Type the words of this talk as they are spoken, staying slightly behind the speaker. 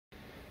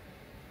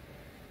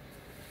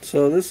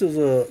So this is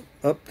a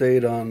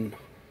update on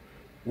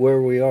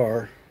where we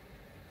are.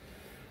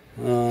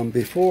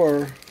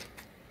 Before,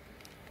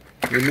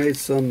 we made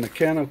some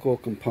mechanical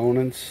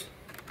components,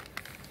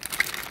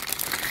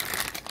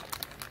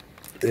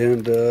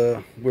 and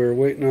we're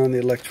waiting on the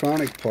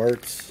electronic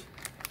parts.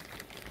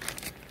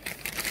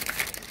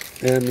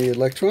 And the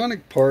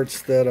electronic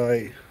parts that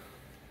I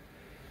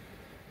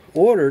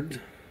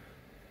ordered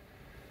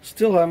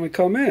still haven't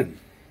come in.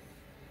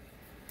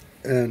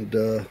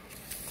 And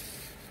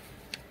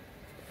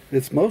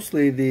it's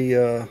mostly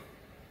the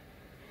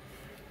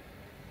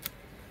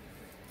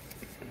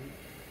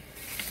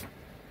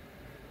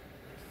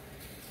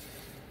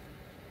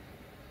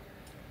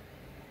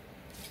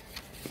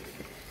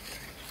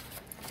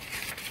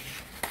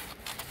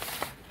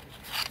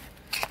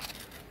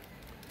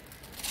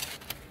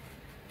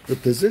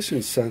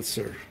position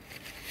sensor,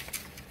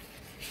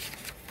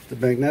 the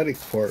magnetic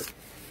part.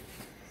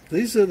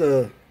 These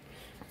are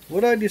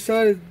what I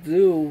decided to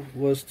do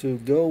was to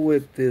go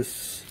with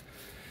this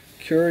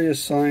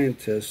Curious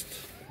Scientist,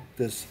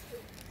 this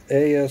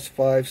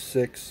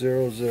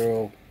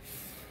AS5600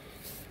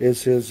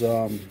 is his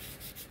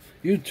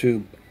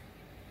YouTube.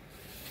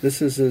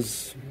 This is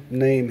his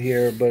name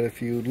here, but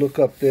if you look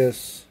up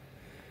this,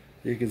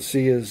 you can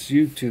see his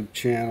YouTube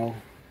channel.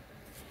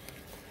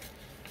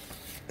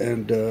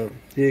 And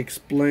he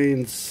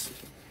explains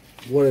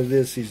what it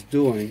is he's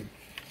doing.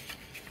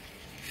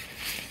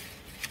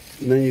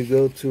 And then you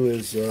go to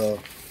his,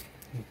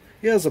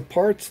 he has a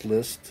parts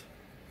list.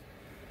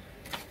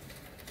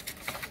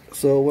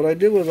 So what I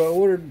did was I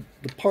ordered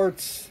the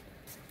parts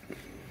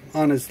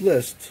on his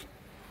list,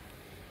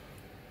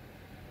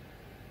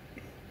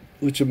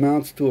 which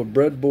amounts to a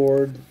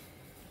breadboard,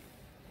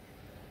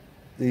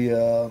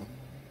 the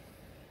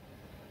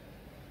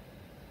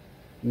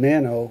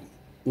Uno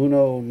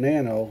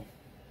Nano,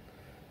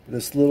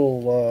 this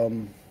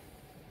little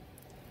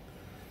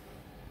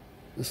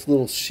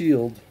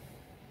shield,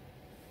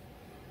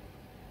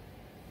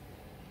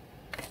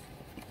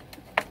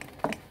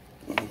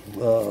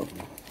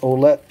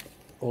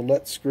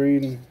 OLED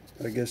screen,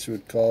 I guess you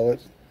would call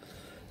it.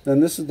 Then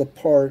this is the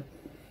part,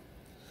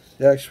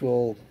 the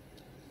actual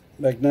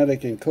magnetic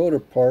encoder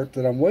part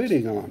that I'm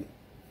waiting on.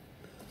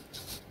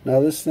 Now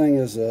this thing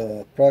is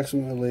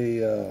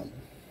approximately a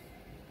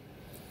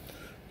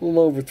little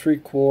over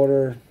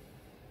 3/4,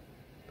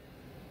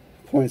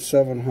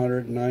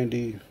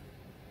 0.790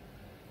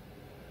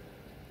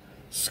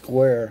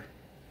 square,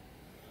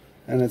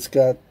 and it's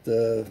got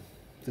the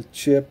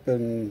chip,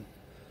 and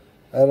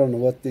I don't know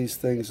what these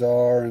things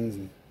are,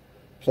 and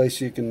place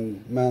you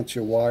can mount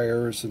your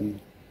wires. And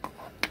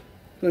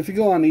but if you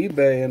go on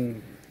eBay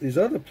and these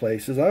other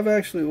places, I've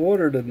actually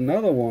ordered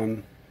another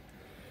one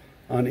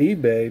on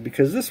eBay,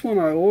 because this one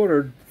I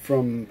ordered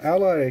from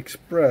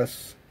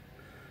AliExpress,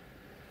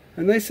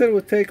 and they said it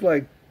would take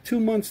like 2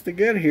 months to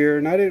get here,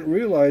 and I didn't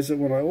realize it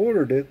when I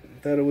ordered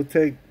it, that it would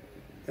take,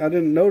 I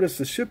didn't notice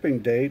the shipping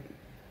date.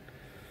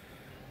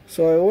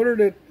 So I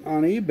ordered it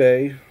on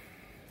eBay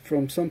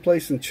from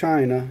someplace in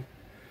China,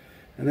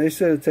 and they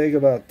said it'd take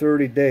about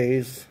 30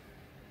 days.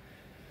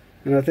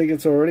 And I think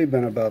it's already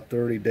been about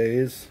 30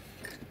 days.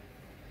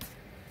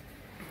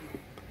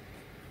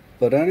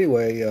 But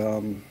anyway,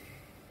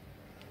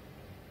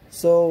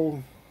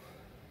 so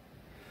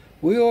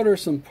we ordered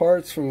some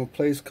parts from a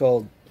place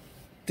called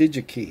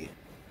DigiKey.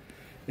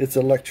 It's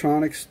an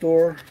electronics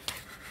store,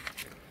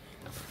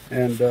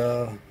 and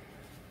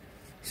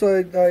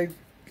so I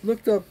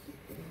looked up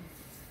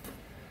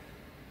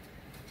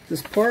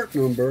this part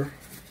number,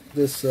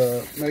 this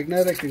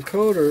magnetic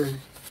encoder,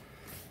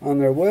 on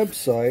their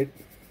website,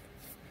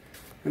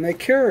 and they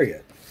carry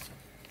it.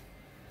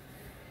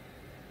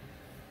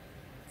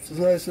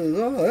 So I said,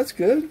 oh, that's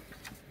good,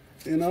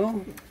 you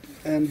know.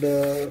 And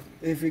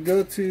if you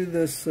go to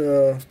this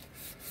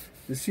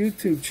this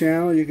YouTube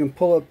channel, you can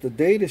pull up the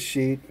data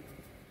sheet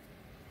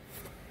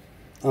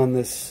on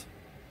this,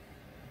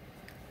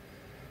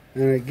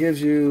 and it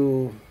gives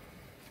you,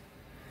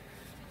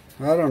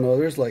 I don't know,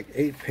 there's like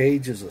 8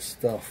 pages of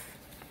stuff,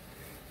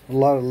 a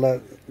lot of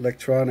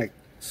electronic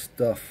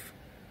stuff,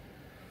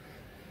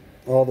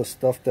 all the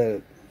stuff that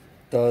it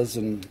does,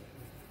 and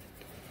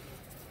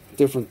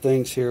different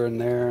things here and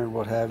there and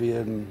what have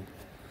you.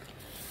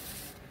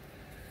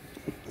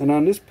 And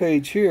on this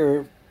page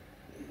here,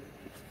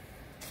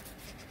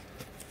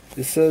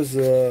 it says,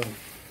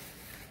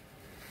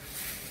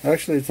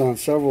 actually it's on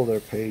several of their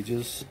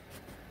pages,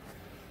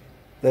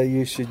 that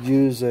you should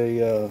use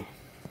a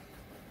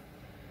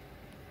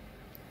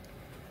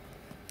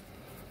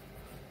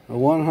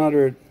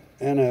 100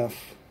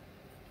 NF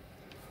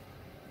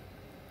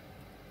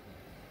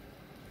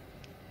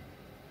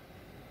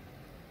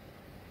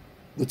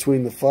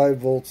between the 5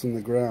 volts and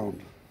the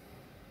ground,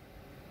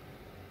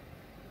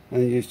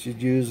 and you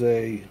should use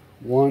a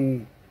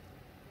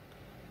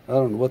I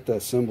don't know what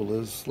that symbol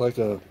is, like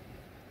a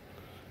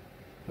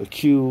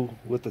Q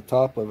with the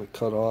top of it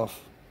cut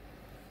off,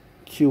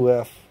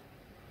 QF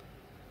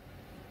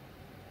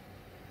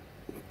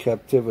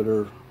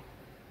captivator,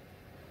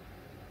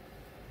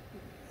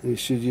 You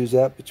should use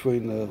that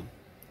between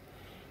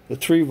the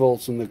 3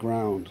 volts and the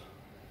ground.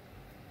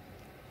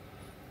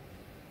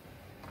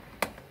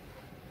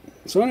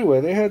 So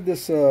anyway, they had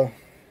this. They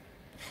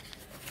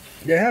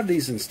have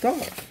these in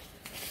stock.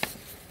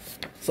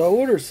 So I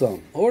ordered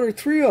some. I ordered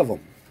 3 of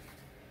them.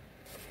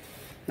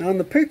 Now in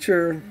the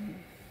picture,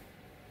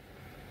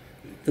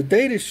 the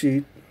data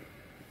sheet,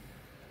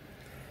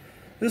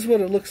 this is what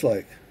it looks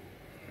like.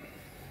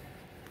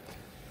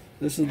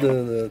 This is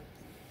the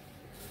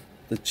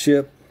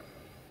chip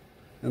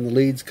and the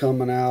leads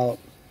coming out.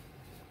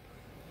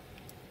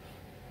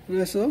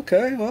 And I said,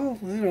 okay, well,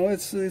 you know,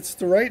 it's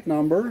the right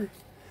number.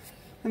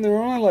 And they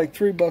were only like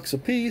 $3 a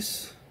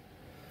piece.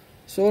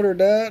 So I ordered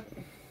that.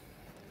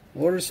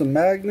 Ordered some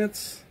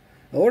magnets.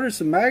 I ordered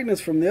some magnets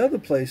from the other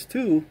place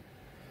too.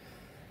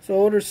 So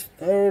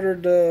I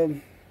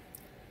ordered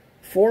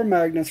 4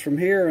 magnets from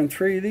here and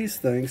 3 of these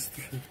things.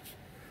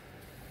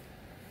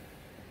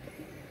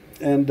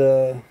 And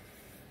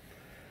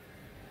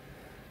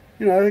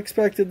you know, I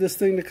expected this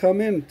thing to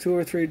come in 2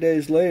 or 3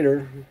 days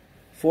later,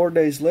 4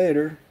 days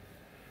later.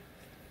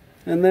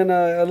 And then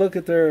I look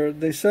at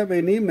they sent me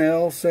an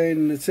email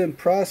saying it's in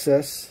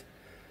process,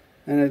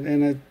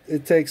 and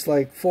it takes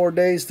like 4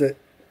 days to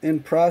in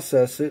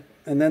process it,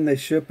 and then they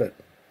ship it.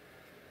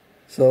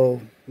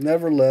 So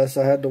nevertheless,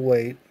 I had to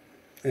wait,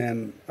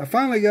 and I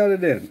finally got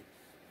it in.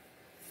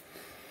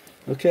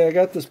 Okay, I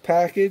got this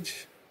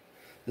package,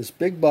 this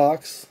big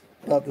box,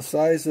 about the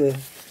size of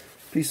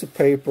a piece of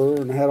paper,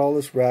 and it had all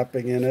this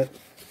wrapping in it.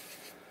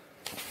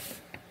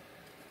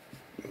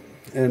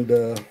 And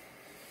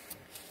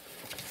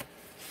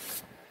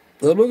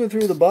I'm looking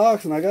through the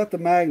box, and I got the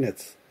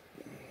magnets.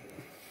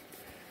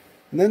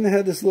 And then they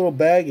had this little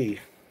baggie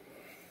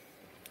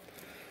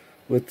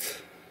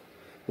with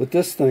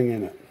this thing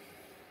in it.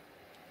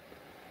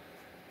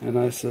 And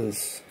I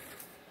says,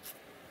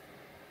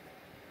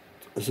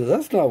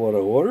 that's not what I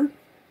ordered.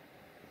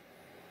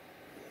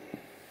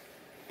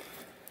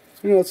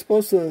 You know, it's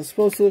supposed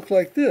to look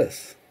like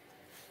this.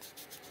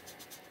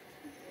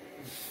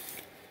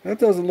 That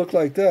doesn't look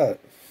like that.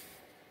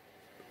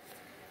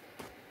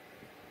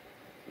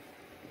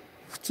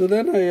 So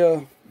then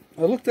I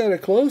looked at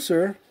it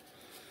closer,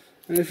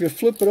 and if you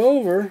flip it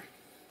over,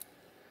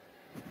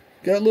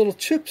 got little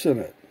chips in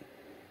it.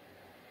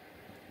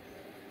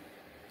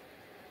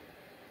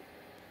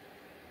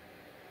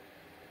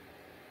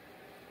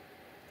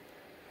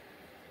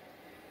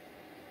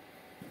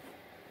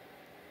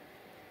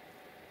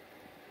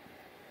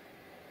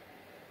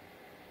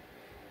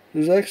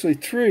 There's actually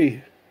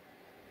 3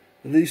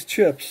 of these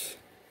chips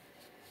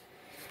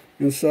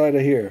inside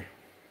of here.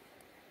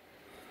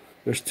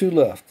 There's 2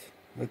 left.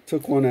 I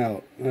took one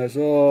out. And I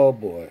said, oh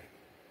boy.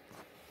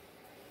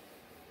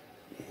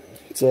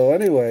 So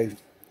anyway,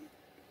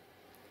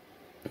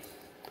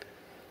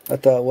 I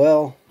thought,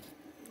 well,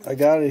 I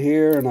got it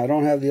here and I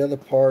don't have the other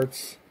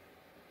parts.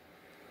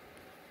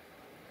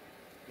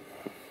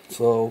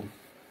 So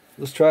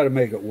let's try to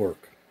make it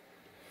work.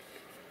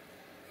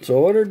 So I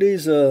ordered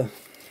these, in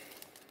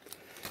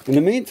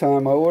the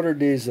meantime, I ordered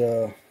these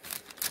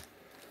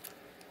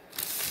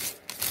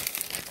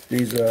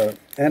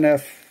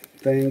NF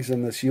things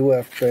and this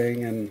UF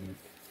thing, and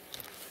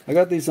I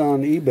got these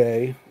on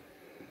eBay,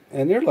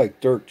 and they're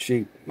like dirt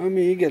cheap. I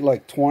mean, you get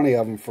like 20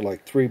 of them for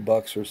like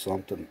 $3 or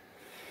something.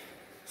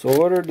 So I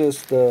ordered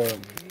this the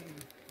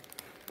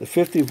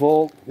 50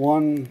 volt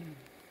 100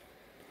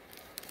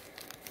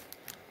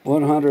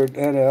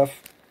 NF,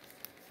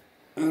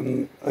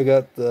 and I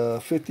got the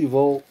 50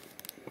 volt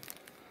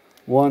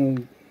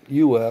 1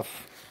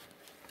 UF.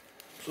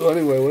 So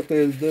anyway, what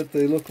they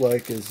look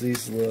like is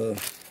these little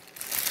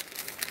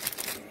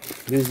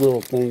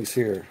things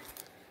here.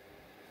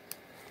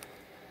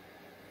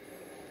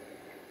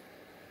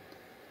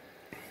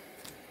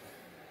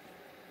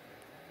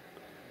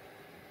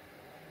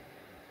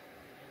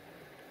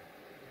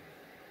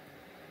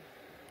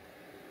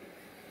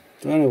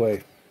 So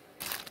anyway,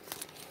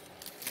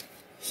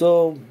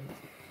 so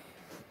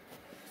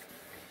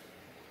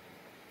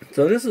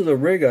this is a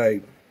rig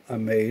I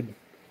made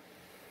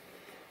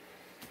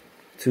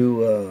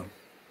to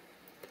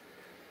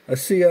I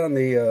see on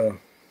the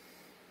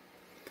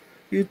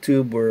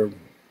YouTube where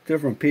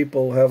different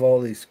people have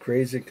all these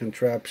crazy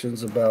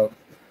contraptions about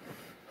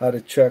how to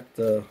check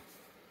the,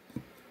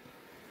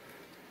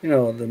 you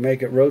know, to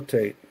make it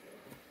rotate.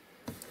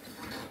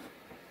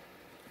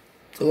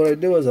 So what I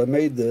do is I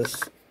made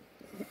this.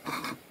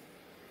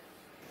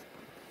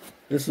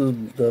 This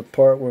is the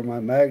part where my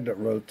magnet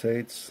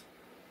rotates.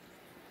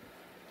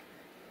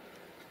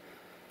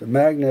 The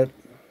magnet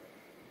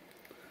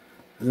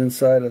is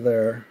inside of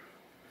there.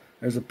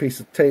 There's a piece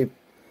of tape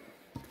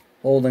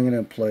holding it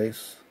in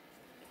place,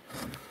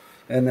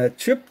 and that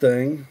chip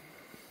thing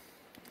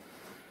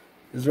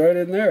is right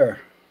in there.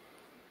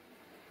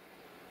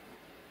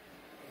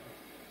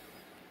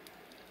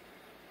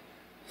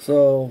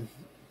 So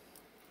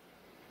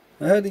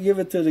I had to give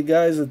it to the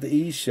guys at the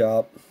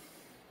e-shop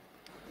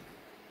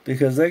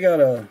because they got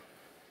a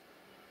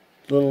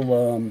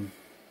little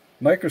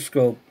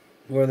microscope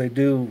where they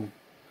do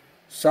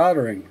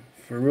soldering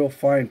for real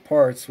fine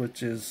parts,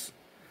 which is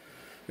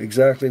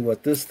exactly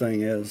what this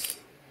thing is.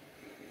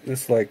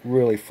 It's like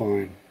really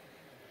fine.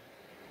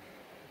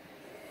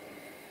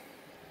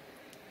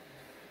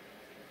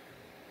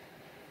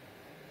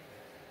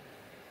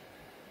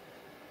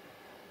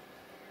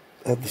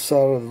 At the side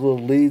of the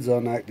little leads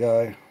on that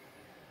guy.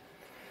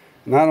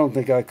 And I don't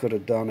think I could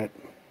have done it.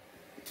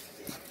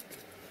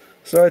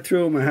 So I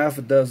threw them a half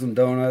a dozen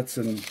donuts,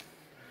 and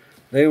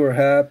they were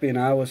happy and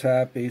I was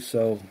happy,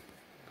 so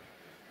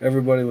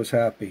everybody was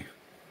happy.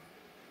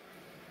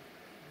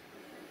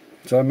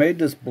 So I made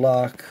this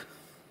block.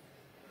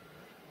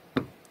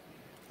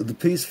 The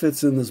piece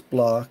fits in this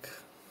block.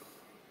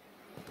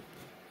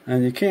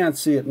 And you can't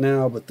see it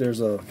now, but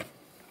there's a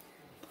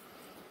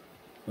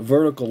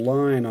vertical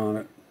line on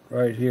it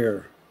right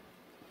here.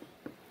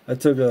 I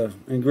took a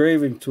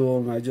engraving tool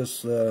and I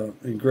just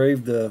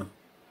engraved a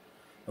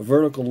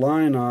vertical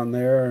line on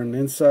there, and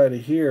inside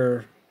of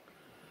here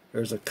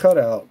there's a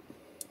cutout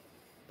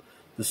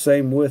the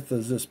same width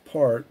as this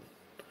part,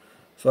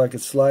 so I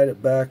could slide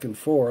it back and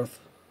forth,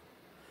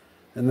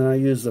 and then I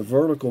used the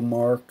vertical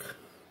mark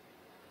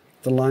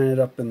to line it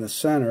up in the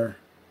center,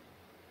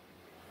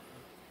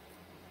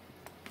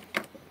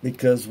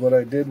 because what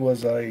I did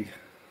was I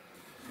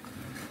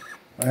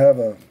have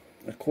a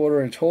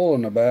 1/4 inch hole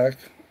in the back,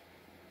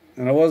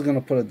 and I was going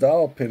to put a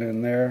dowel pin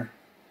in there,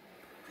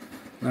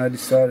 and I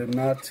decided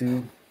not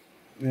to,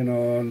 you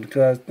know,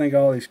 because I think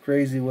all these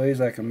crazy ways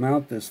I can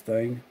mount this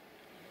thing.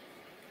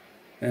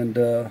 And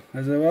I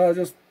said, well, I'll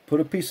just put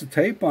a piece of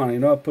tape on it. You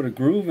know, I put a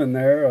groove in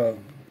there, a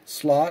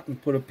slot,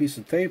 and put a piece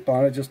of tape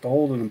on it just to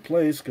hold it in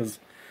place, because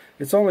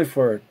it's only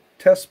for a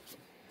test,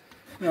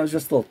 you know, it's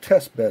just a little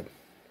test bed.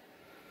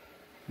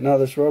 Now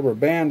this rubber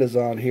band is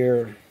on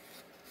here,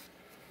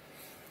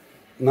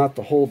 not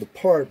to hold the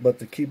part, but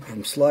to keep it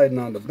from sliding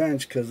on the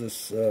bench, because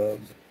this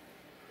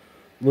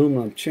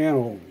aluminum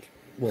channel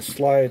will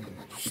slide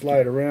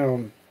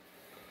around,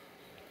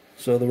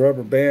 so the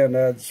rubber band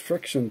adds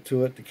friction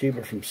to it to keep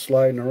it from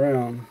sliding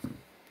around.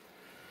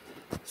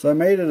 So I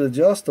made it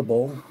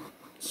adjustable,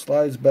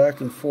 slides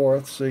back and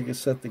forth, so you can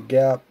set the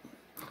gap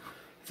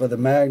for the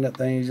magnet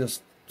thing. You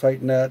just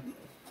tighten that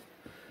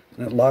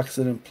and it locks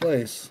it in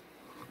place.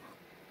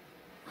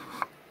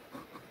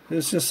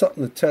 It's just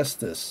something to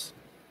test this,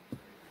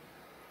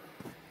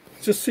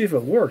 just see if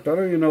it worked. I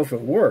don't even know if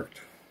it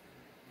worked.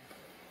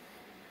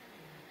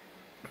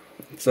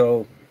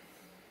 So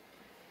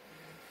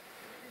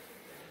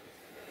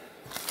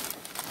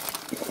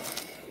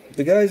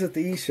the guys at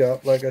the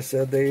e-shop, like I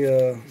said,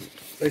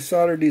 they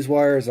soldered these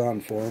wires on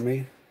for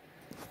me.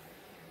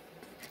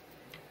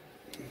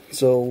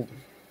 So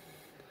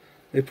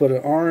they put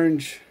an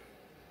orange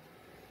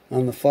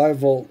on the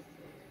 5-volt.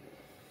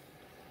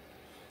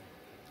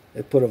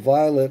 They put a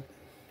violet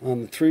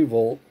on the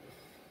 3-volt.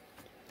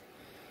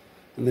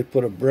 And they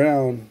put a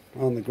brown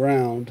on the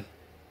ground.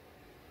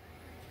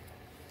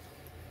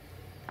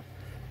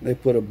 They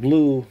put a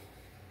blue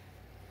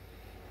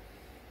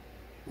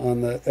on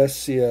the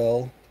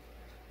SCL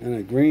and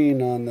a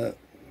green on the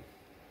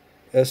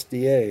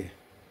SDA.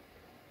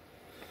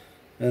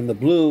 And the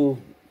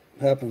blue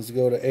happens to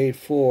go to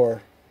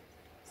A4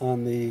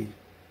 on the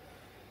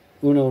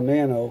Uno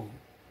Nano,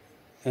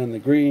 and the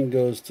green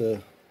goes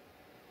to,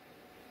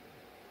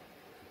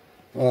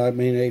 well, I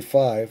mean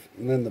A5,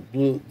 and then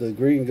the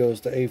green goes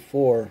to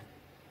A4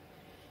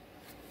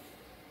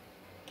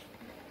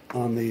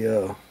 on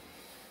the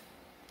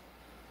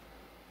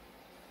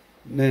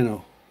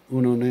Nano,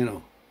 Uno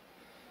Nano.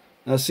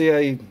 Now see,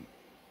 I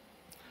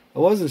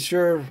wasn't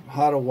sure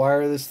how to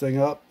wire this thing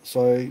up,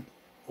 so I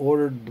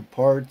ordered the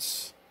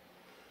parts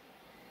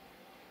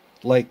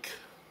like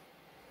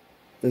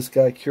this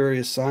guy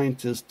Curious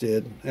Scientist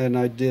did, and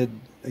I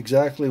did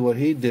exactly what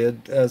he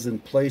did, as in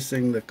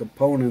placing the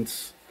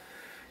components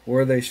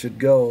where they should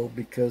go,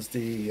 because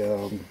the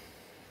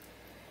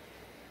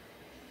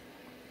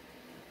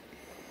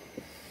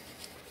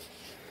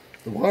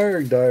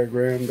wiring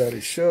diagram that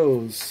he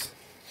shows,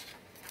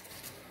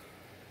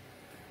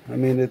 I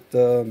mean, it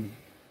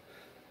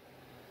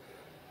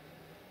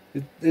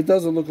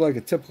doesn't look like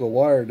a typical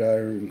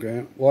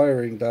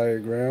wiring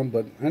diagram,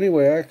 but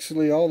anyway,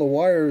 actually all the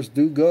wires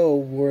do go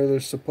where they're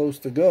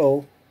supposed to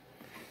go,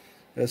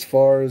 as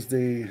far as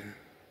the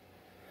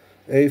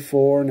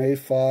A4 and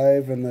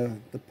A5 and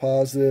the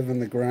positive and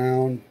the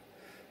ground.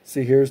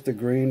 See, here's the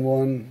green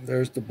one,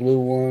 there's the blue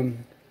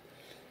one,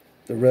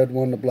 the red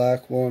one, the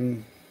black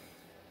one.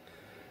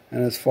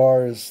 And as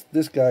far as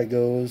this guy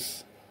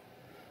goes,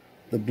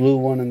 the blue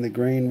one and the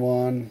green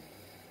one.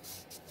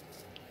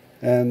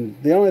 And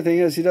the only thing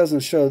is, he doesn't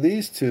show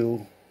these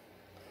two,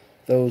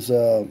 those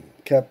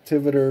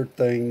captivator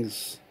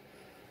things,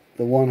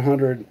 the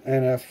 100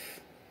 NF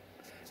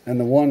and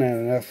the 1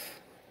 NF.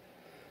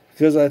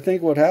 Because I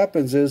think what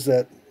happens is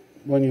that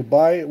when you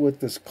buy it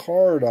with this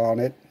card on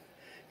it,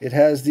 it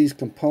has these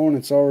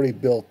components already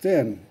built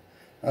in.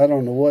 I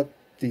don't know what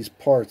these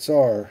parts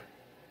are,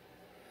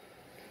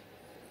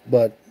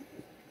 but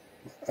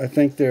I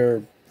think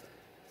they're,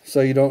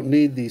 so you don't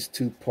need these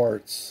two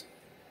parts.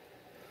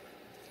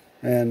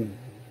 And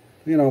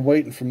you know, I'm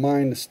waiting for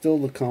mine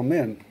to come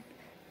in.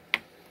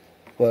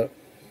 But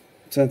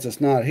since it's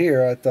not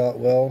here, I thought,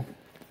 well,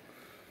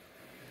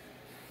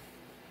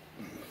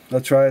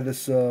 I'll try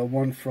this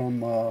one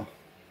from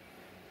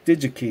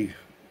DigiKey.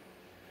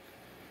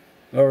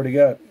 I already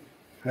got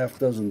half a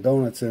dozen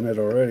donuts in it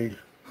already.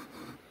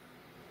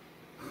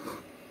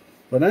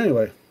 But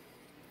anyway,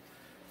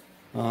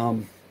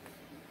 I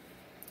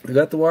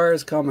got the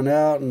wires coming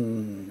out,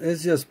 and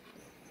it's just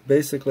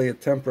basically a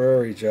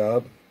temporary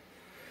job.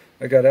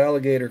 I got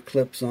alligator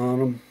clips on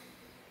them.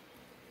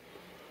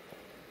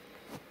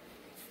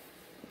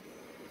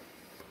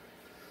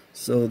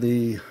 So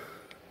the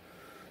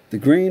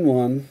green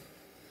one,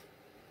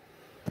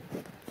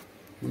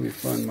 let me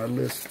find my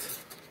list.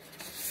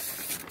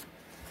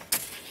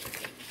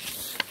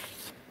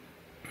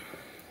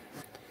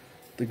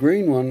 The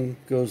green one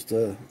goes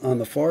to, on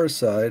the far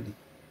side,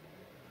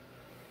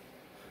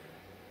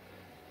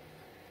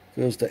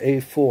 goes to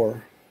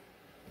A4,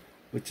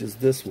 which is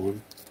this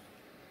one.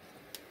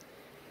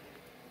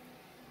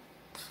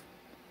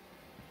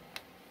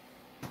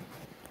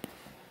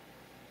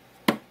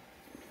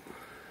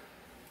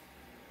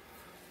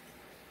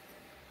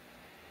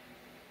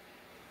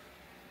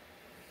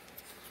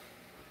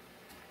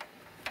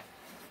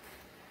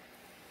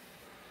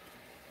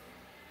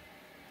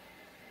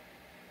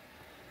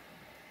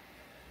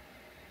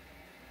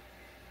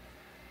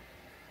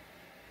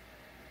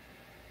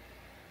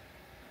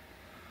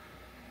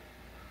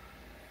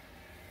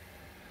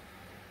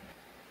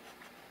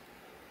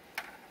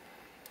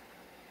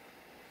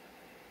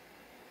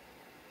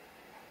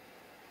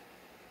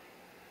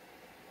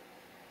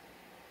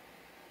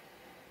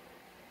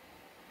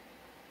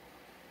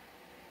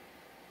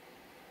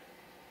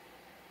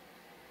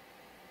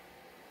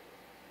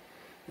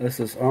 This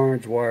is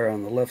orange wire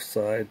on the left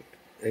side,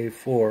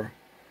 A4.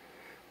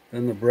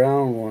 Then the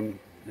brown one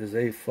is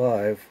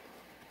A5.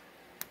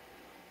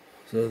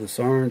 So this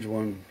orange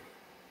one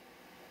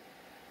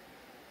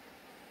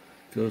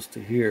goes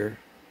to here,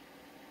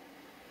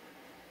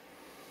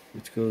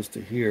 which goes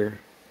to here.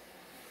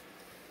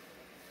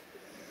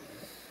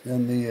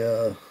 Then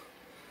the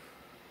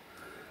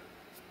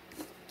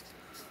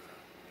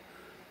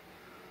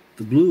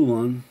blue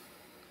one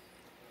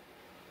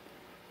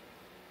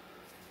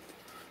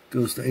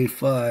goes to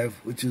A5,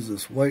 which is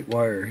this white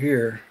wire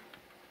here.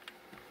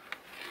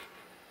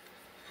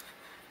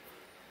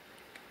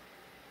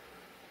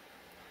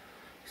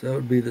 So that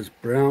would be this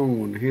brown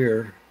one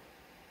here.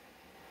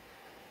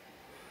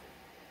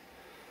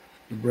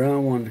 The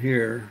brown one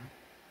here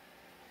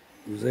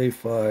is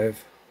A5.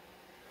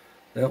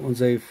 That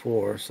one's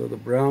A4. So the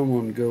brown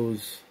one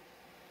goes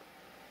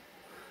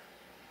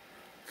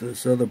to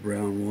this other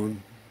brown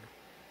one,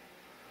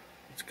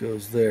 which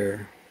goes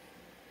there.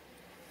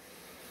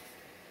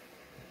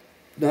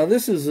 Now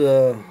this is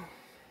I'm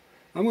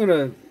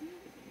gonna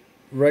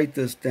write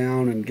this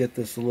down and get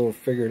this a little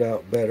figured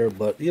out better,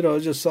 but you know,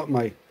 it's just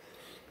something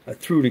I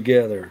threw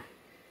together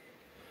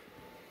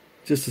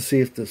just to see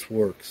if this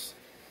works.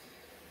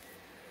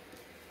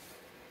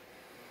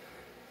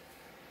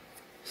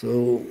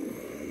 So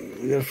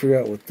we gotta figure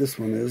out what this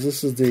one is.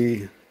 This is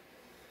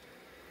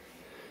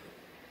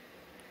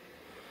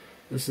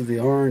the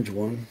orange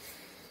one,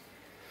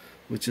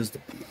 which is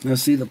the, now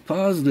see, the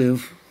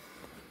positive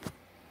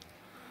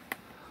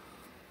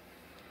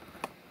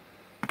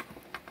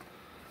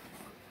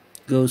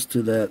goes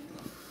to that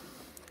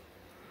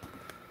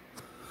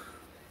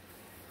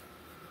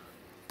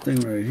thing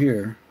right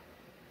here.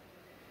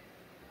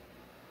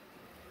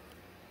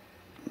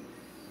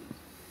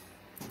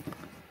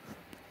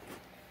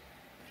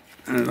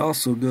 And it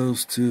also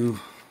goes to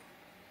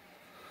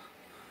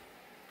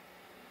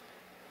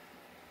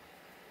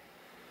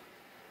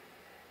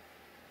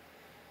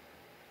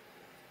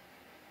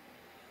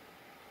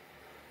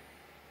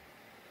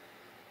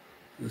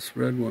this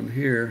red one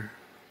here.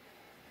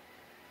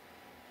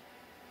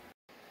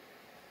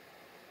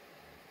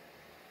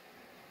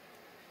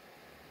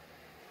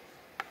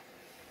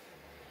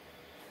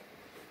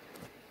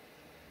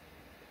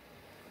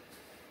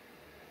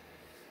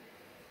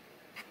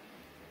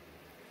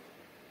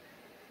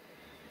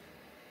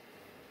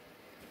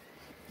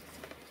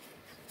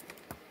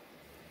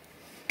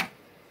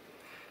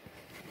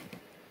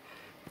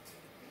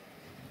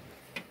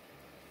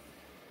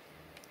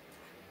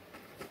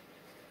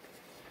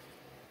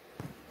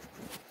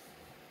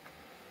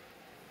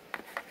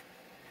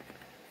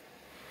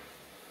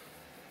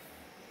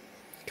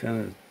 Kind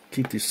of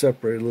keep these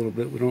separated a little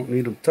bit. We don't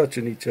need them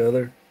touching each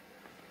other.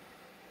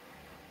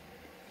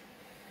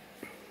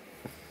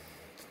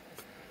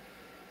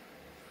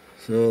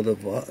 So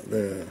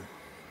the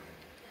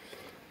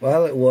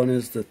violet one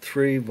is the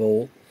 3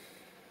 volt,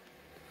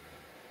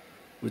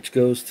 which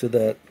goes to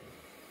that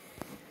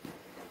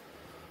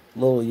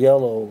little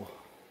yellow.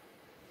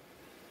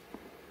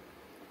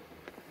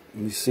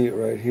 You see it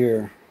right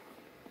here.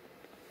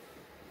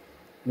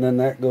 And then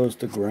that goes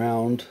to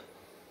ground.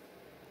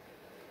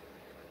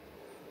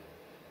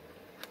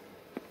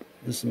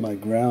 This is my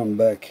ground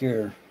back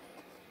here.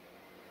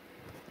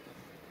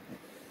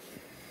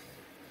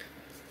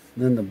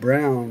 then the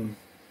brown,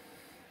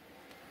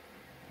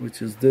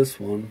 which is this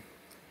one.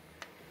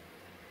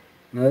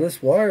 Now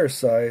this wire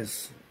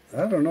size,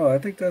 I don't know, I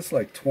think that's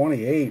like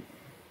 28.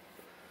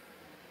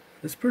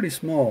 It's pretty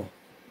small.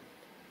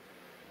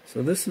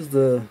 So this is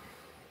the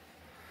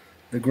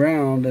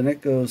ground, and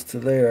it goes to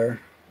there.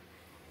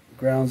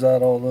 Grounds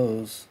out all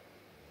those.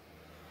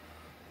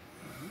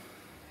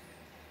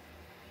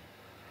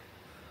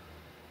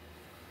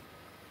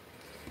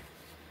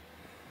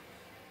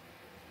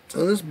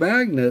 So this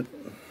magnet,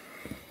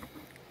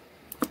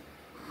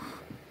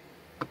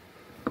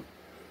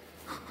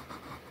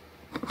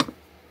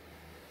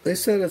 they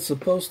said it's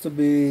supposed to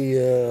be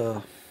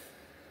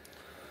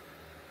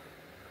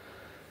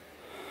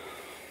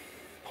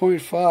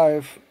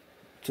 0.5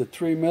 to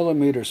 3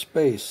 millimeter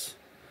space,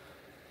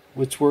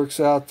 which works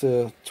out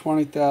to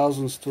 20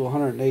 thousandths to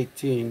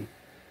 118.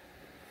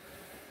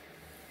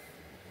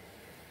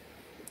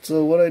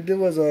 So what I did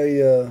was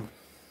I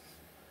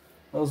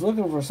was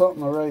looking for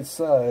something the right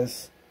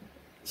size.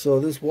 So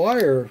this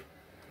wire,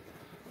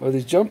 or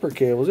these jumper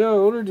cables, yeah, I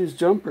ordered these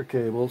jumper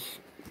cables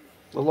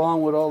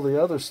along with all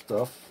the other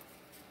stuff.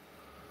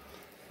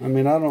 I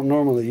mean, I don't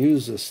normally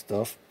use this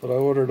stuff, but I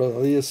ordered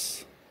all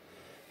these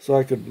so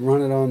I could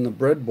run it on the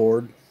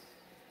breadboard.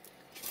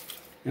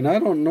 And I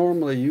don't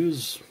normally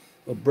use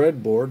a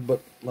breadboard,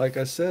 but like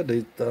I said,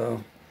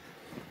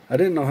 I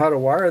didn't know how to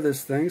wire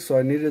this thing, so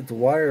I needed to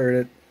wire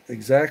it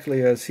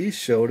exactly as he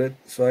showed it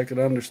so I could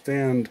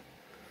understand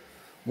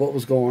what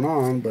was going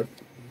on. But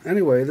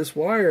anyway, this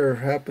wire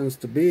happens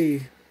to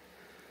be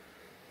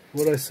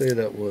what I say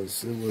that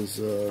was. It was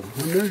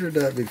I measured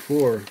that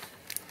before.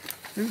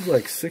 It was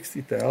like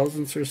 60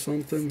 thousandths or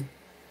something.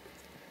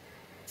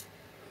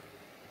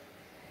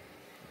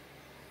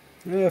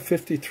 Yeah,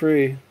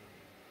 53.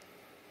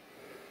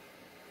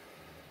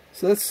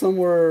 So that's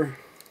somewhere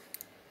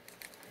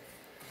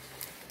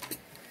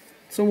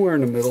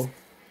in the middle.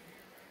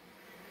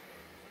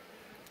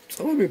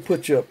 So let me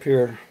put you up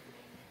here.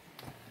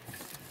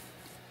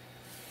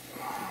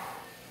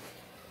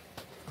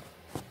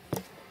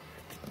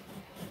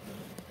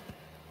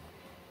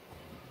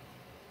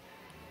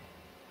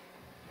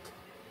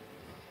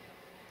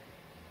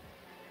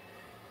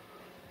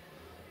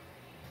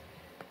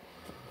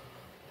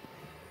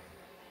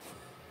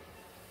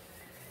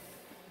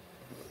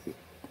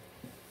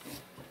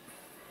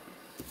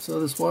 So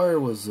this wire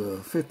was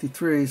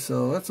 53,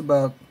 so that's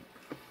about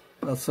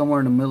somewhere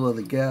in the middle of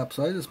the gap.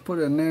 So I just put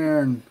it in there,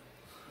 and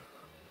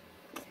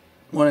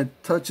when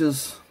it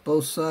touches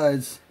both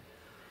sides,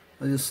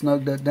 I just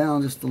snug that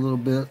down just a little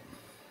bit.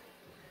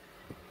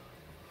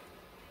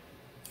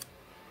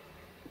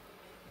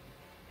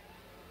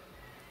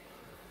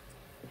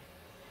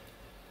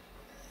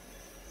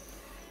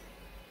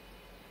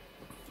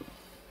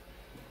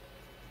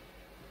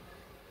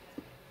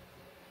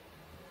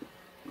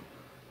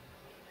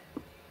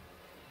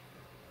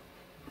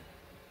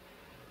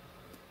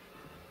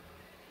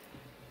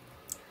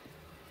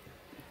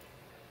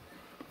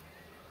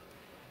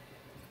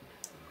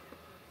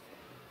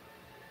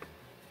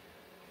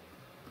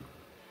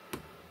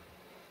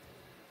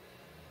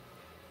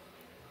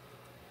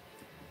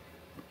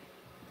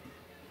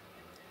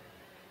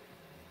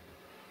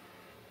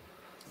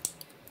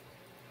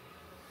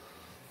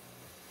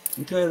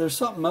 Okay, there's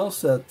something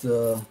else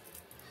that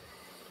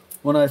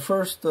when I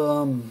first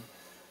plugged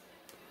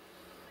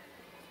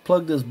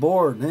this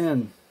board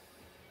in,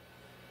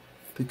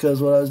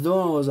 because what I was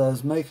doing was I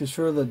was making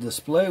sure the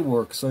display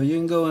works. So you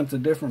can go into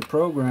different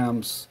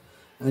programs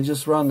and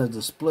just run the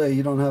display.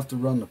 You don't have to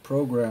run the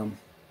program.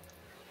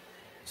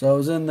 So I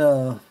was in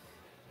the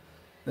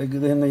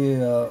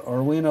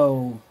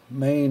Arduino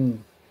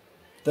main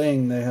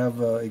thing. They have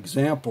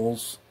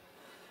examples,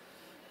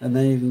 and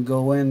then you can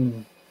go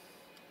in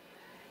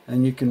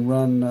and you can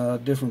run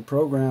different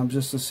programs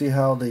just to see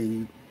how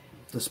the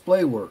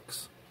display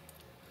works.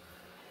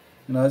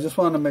 You know, I just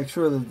wanted to make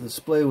sure that the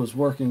display was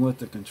working with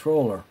the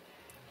controller.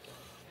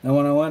 And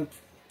when I went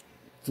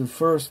to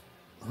first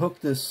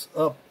hook this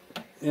up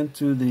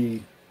into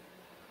the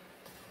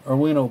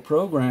Arduino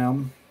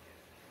program,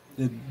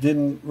 it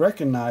didn't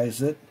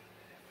recognize it.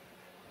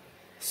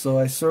 So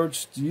I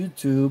searched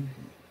YouTube,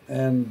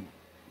 and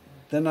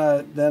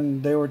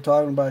then they were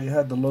talking about you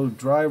had to load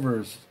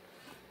drivers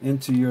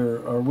into your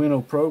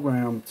Arduino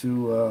program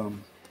to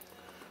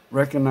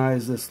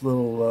recognize this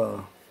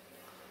little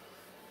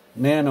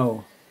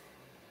nano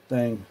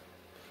thing.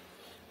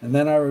 And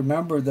then I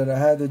remembered that I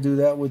had to do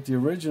that with the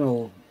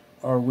original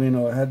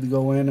Arduino. I had to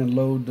go in and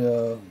load,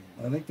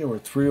 I think there were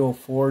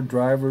 304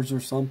 drivers or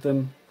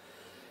something.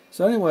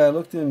 So anyway, I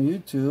looked in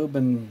YouTube,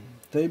 and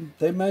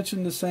they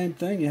mentioned the same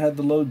thing. You had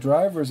to load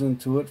drivers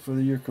into it for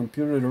your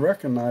computer to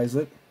recognize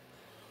it.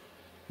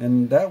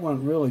 And that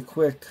went really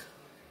quick.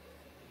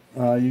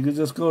 You could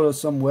just go to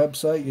some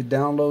website, you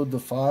download the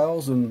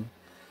files, and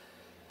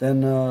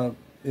then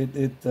it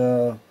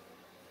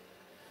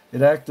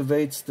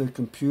activates the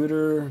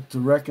computer to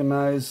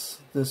recognize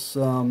this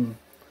nano.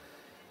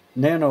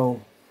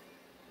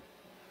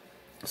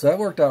 So that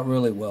worked out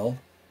really well.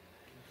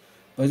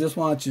 I just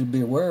want you to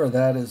be aware of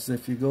that, is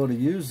if you go to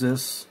use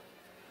this,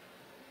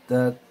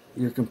 that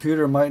your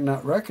computer might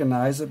not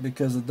recognize it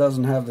because it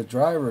doesn't have the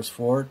drivers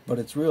for it, but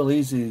it's real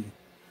easy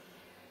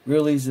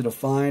to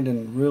find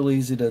and real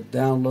easy to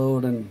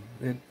download, and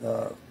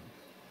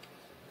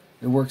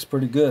it works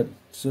pretty good.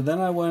 So then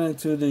I went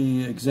into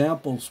the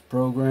examples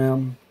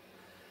program,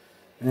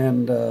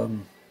 and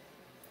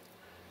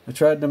I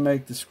tried to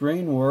make the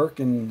screen work,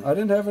 and I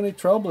didn't have any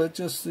trouble. It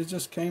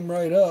just came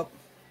right up.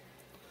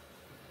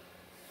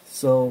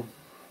 So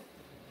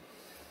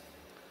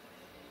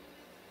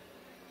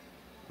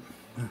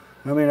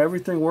I mean,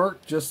 everything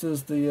worked just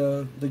as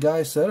the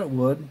guy said it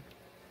would.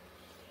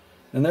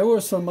 And there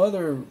were some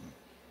other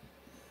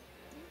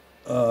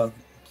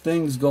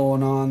things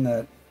going on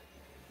that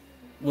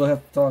we'll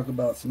have to talk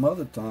about some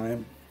other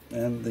time.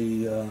 And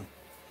the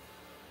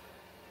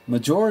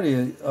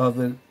majority of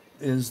it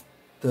is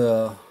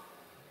the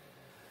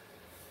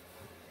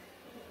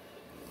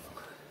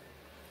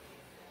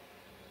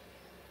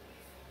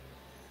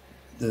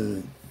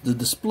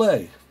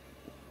display.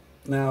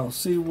 Now,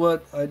 see,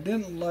 what I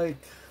didn't like.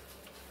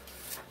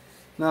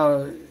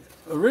 Now,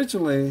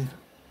 originally,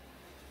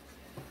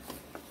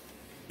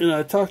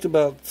 I talked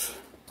about,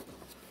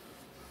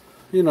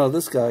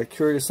 this guy,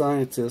 Curious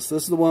Scientist.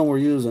 This is the one we're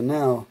using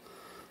now.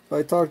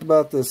 I talked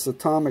about this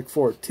Atomic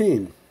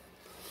 14.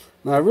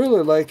 Now, I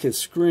really like his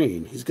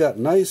screen. He's got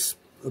a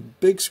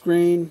big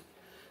screen,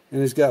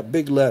 and he's got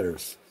big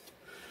letters.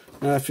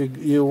 Now, if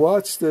you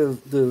watch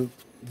the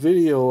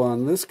video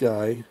on this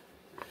guy,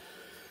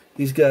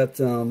 he's got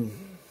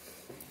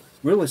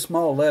really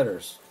small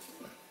letters.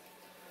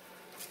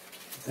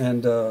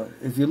 And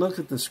if you look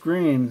at the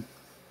screen,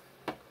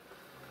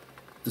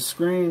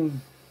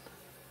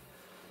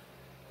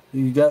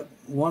 you got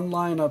one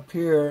line up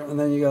here, and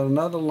then you got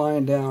another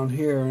line down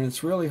here, and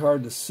it's really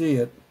hard to see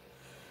it.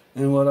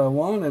 And what I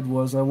wanted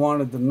was, I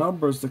wanted the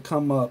numbers to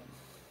come up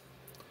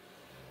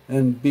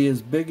and be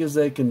as big as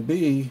they can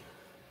be.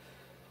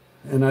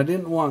 And I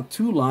didn't want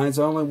two lines,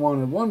 I only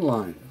wanted one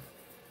line.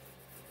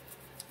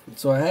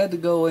 So I had to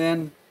go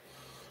in,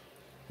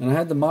 and I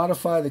had to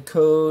modify the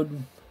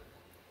code,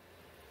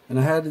 and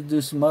I had to do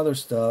some other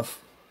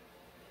stuff,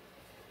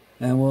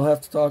 and we'll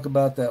have to talk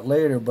about that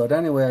later. But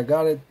anyway, I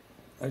got it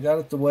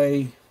the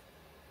way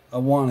I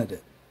wanted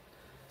it,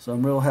 so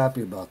I'm real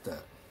happy about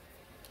that.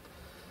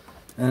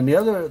 And the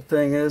other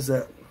thing is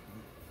that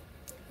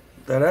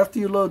after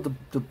you load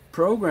the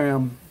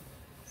program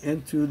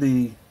into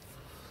the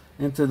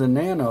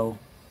Nano,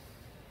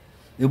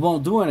 it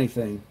won't do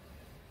anything,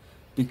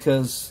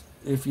 because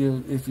if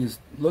you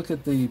look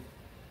at the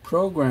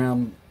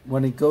program,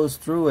 when he goes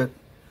through it,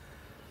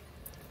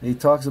 he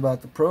talks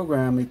about the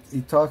program. He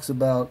talks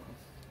about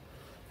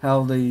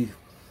how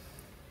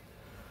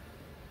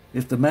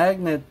if the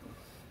magnet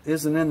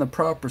isn't in the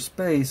proper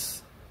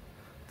space,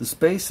 the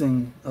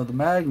spacing of the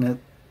magnet,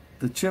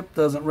 the chip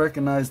doesn't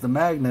recognize the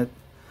magnet,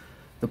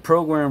 the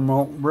program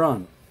won't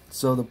run.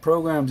 So the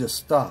program just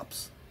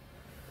stops.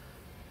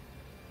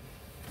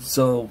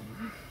 So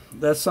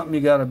that's something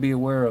you got to be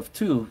aware of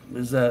too,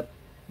 is that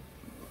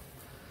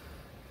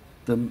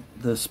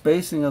the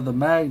spacing of the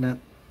magnet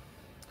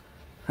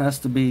has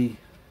to be,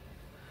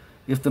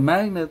 if the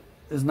magnet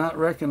is not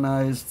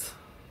recognized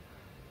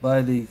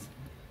by the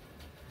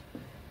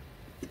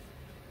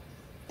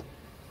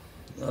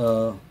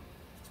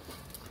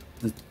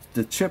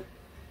chip,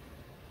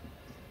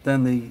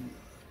 then the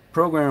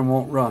program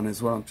won't run,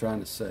 is what I'm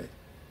trying to say.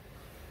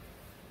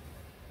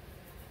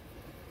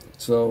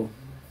 So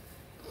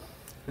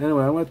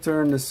anyway, I'm going to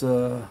turn this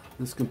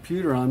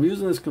computer on. I'm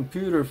using this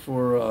computer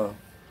for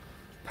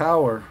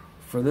power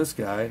for this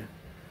guy,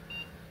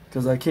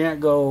 because I can't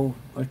go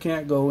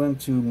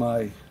into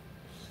my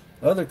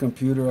other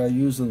computer I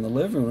use in the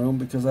living room,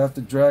 because I have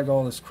to drag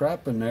all this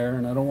crap in there,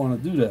 and I don't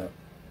want to do that.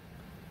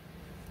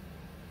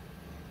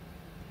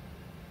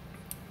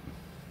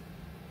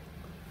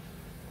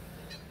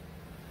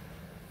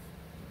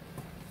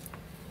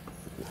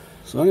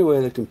 So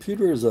anyway, the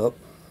computer is up.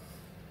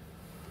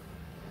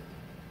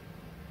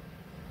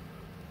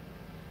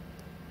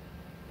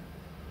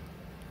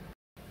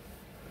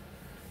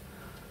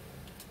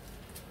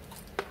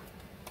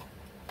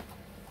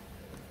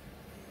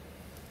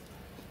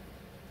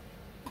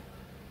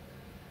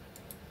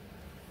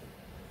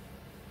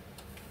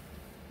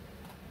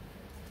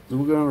 So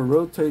we're going to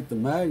rotate the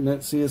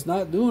magnet. See, it's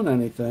not doing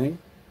anything.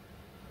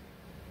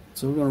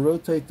 So we're going to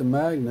rotate the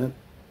magnet.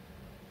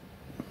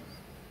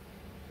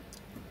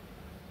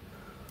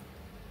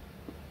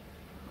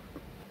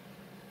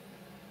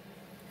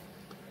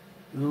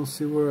 I don't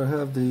see where I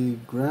have the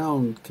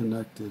ground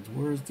connected.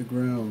 Where's the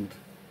ground?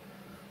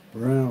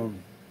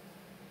 Brown.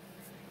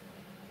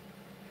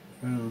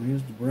 Brown.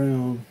 Here's the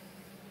brown.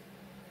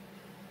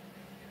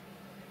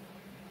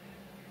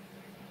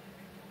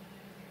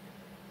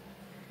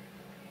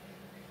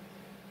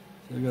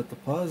 I got the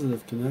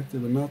positive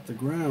connected, but not the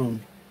ground.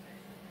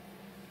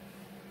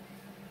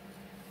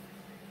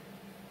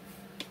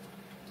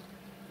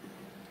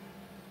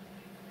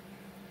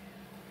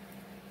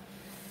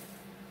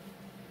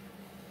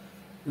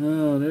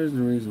 Oh, there's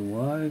the reason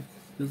why.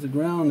 Because the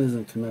ground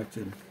isn't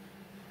connected.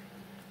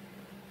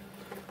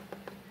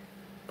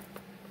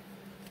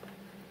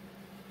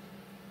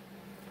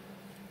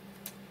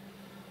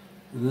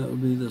 And that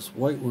would be this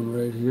white one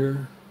right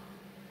here.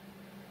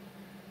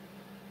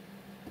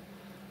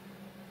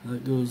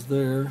 That goes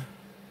there.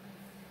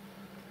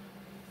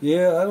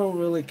 Yeah, I don't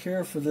really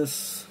care for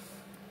this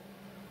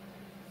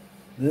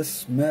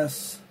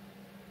mess,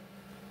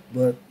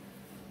 but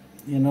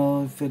you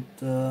know, if it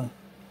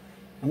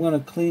I'm going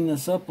to clean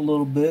this up a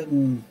little bit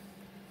and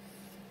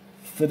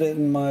fit it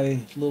in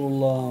my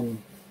little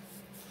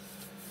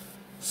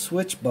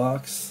switch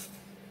box,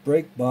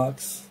 brake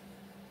box.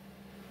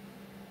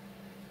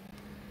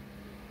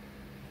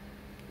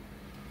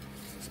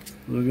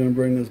 We're going to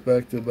bring this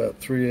back to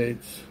about 3/8.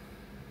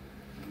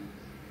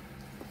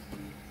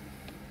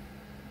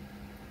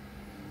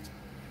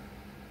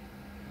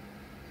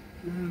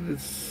 And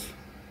it's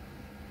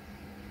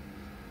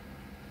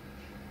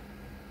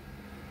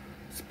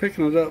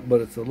picking it up,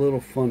 but it's a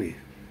little funny.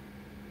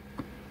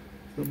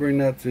 So bring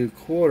that to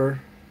 1/4.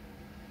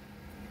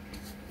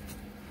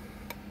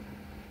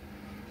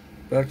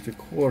 Back to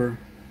 1/4.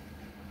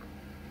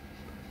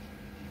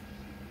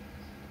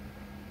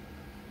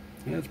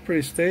 Yeah, it's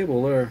pretty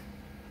stable there.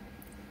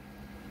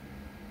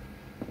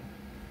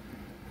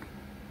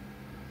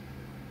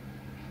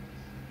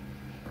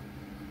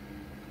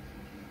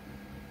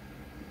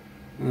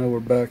 Now we're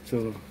back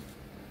to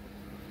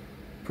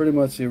pretty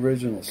much the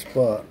original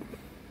spot.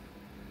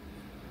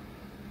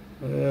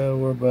 Yeah,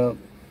 we're about,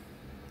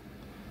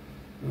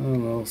 I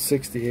don't know,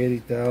 60, 80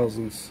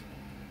 thousandths.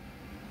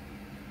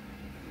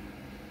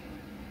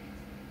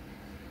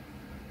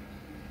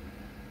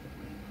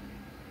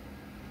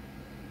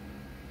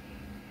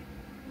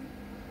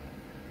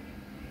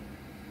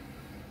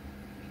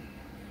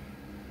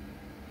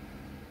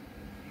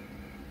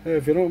 Hey,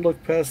 if you don't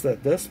look past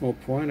that decimal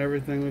point,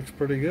 everything looks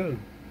pretty good.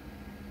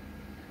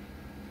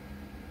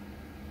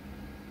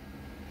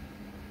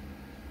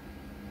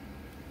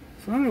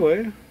 So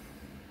anyway,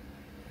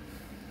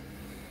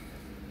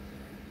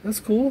 that's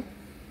cool.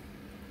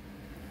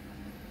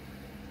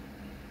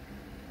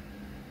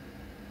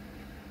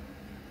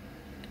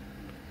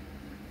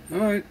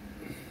 Alright.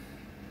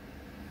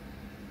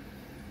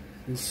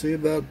 We'll see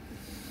about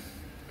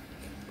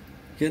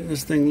getting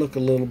this thing look a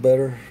little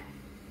better.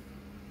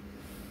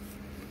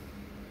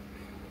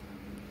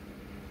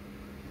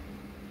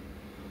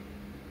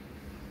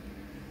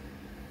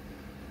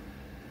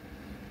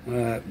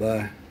 Alright,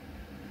 bye.